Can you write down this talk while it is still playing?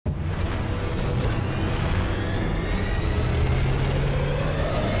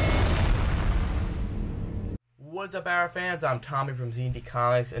What's up, Arrow fans? I'm Tommy from Z&D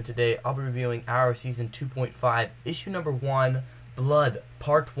Comics, and today I'll be reviewing Arrow Season 2.5, Issue Number 1, Blood,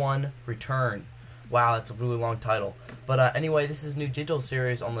 Part 1, Return. Wow, that's a really long title. But anyway, this is a new digital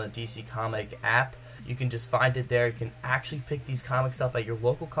series on the DC Comic app. You can just find it there. You can actually pick these comics up at your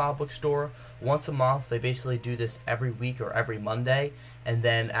local comic book store once a month. They basically do this every week or every Monday, and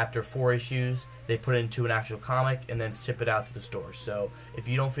then after 4 issues, they put it into an actual comic and then ship it out to the store. So if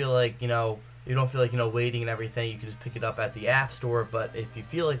you don't feel like, waiting and everything, you can just pick it up at the App Store. But if you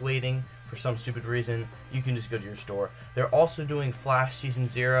feel like waiting for some stupid reason, you can just go to your store. They're also doing Flash Season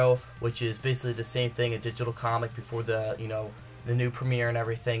 0, which is basically the same thing, a digital comic before the new premiere and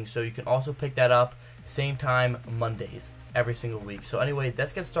everything. So you can also pick that up same time, Mondays, every single week. So anyway,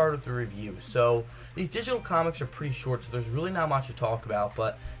 let's get started with the review. So these digital comics are pretty short, so there's really not much to talk about.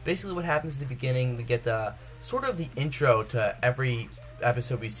 But basically what happens at the beginning, we get the sort of the intro to every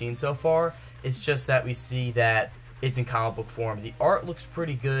episode we've seen so far. It's just that we see that it's in comic book form. The art looks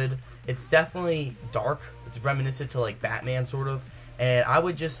pretty good. It's definitely dark. It's reminiscent to like Batman sort of. And I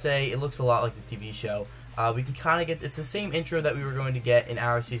would just say it looks a lot like the TV show. We can kind of get, it's the same intro that we were going to get in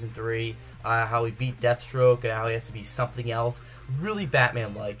Arrow Season 3. How he beat Deathstroke and how he has to be something else. Really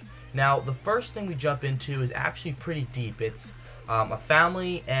Batman-like. Now, the first thing we jump into is actually pretty deep. It's a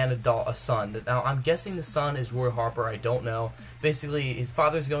family and a son. Now, I'm guessing the son is Roy Harper. I don't know. Basically, his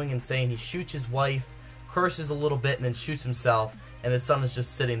father's going insane. He shoots his wife, curses a little bit, and then shoots himself. And the son is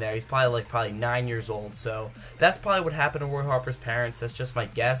just sitting there. He's probably 9 years old. So that's probably what happened to Roy Harper's parents. That's just my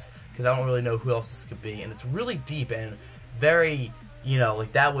guess, because I don't really know who else this could be. And it's really deep and very,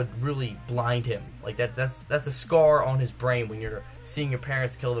 that would really blind him. Like that's a scar on his brain when you're seeing your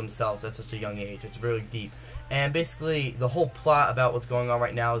parents kill themselves at such a young age. It's really deep. And basically, the whole plot about what's going on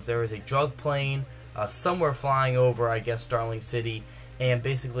right now is there is a drug plane somewhere flying over, I guess, Starling City. And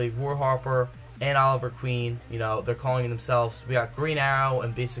basically, Roy Harper and Oliver Queen, they're calling themselves, we got Green Arrow,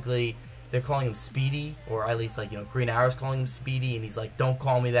 and basically they're calling him Speedy, or at least Green Arrow's calling him Speedy, and he's like, don't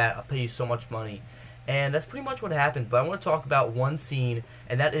call me that, I'll pay you so much money. And that's pretty much what happens. But I want to talk about one scene,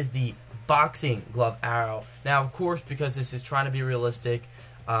 and that is the boxing glove arrow. Now, of course, because this is trying to be realistic,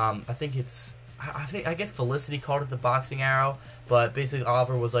 I guess Felicity called it the boxing arrow, but basically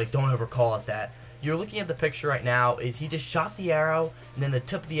Oliver was like, don't ever call it that. You're looking at the picture right now. He just shot the arrow, and then the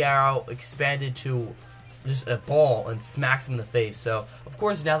tip of the arrow expanded to just a ball and smacks him in the face. So, of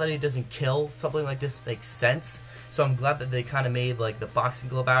course, now that he doesn't kill, something like this makes sense. So I'm glad that they kind of made like the boxing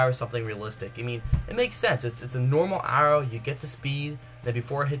glove arrow something realistic. I mean, it makes sense. It's a normal arrow. You get the speed, then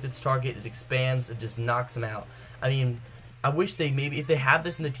before it hits its target, it expands. It just knocks him out. I mean, I wish if they have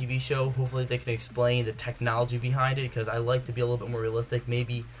this in the TV show, hopefully they can explain the technology behind it, because I like to be a little bit more realistic.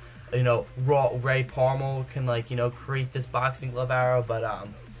 Maybe, Ray Palmer can create this boxing glove arrow, but of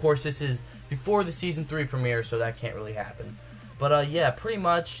course this is before the Season 3 premiere, so that can't really happen. But yeah, pretty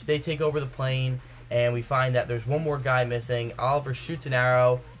much they take over the plane, and we find that there's one more guy missing. Oliver shoots an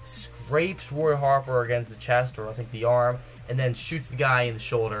arrow, scrapes Roy Harper against the chest, or I think the arm, and then shoots the guy in the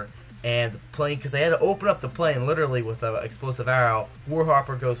shoulder. And the plane, because they had to open up the plane literally with an explosive arrow, Roy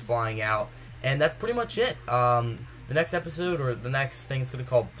Harper goes flying out. And that's pretty much it. The next episode, or the next thing, is going to be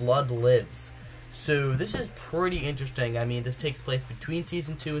called Blood Lives. So this is pretty interesting. I mean, this takes place between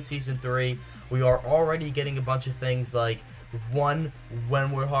Season 2 and Season 3. We are already getting a bunch of things like, one,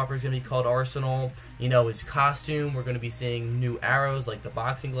 when Roy Harper is going to be called Arsenal, his costume, we're going to be seeing new arrows like the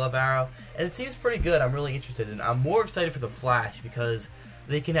boxing glove arrow, and it seems pretty good. I'm really interested, and I'm more excited for the Flash, because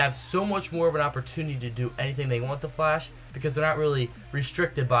they can have so much more of an opportunity to do anything they want with the Flash, because they're not really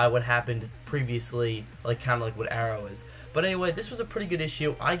restricted by what happened previously, kind of like what Arrow is. But anyway, this was a pretty good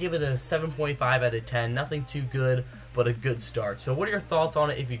issue. I give it a 7.5 out of 10. Nothing too good, but a good start. So what are your thoughts on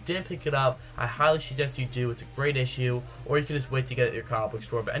it? If you didn't pick it up, I highly suggest you do. It's a great issue, or you can just wait to get it at your comic book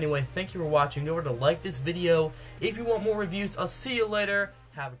store. But anyway, thank you for watching. Remember to like this video. If you want more reviews, I'll see you later.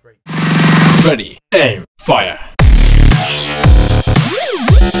 Have a great day. Ready, aim, fire.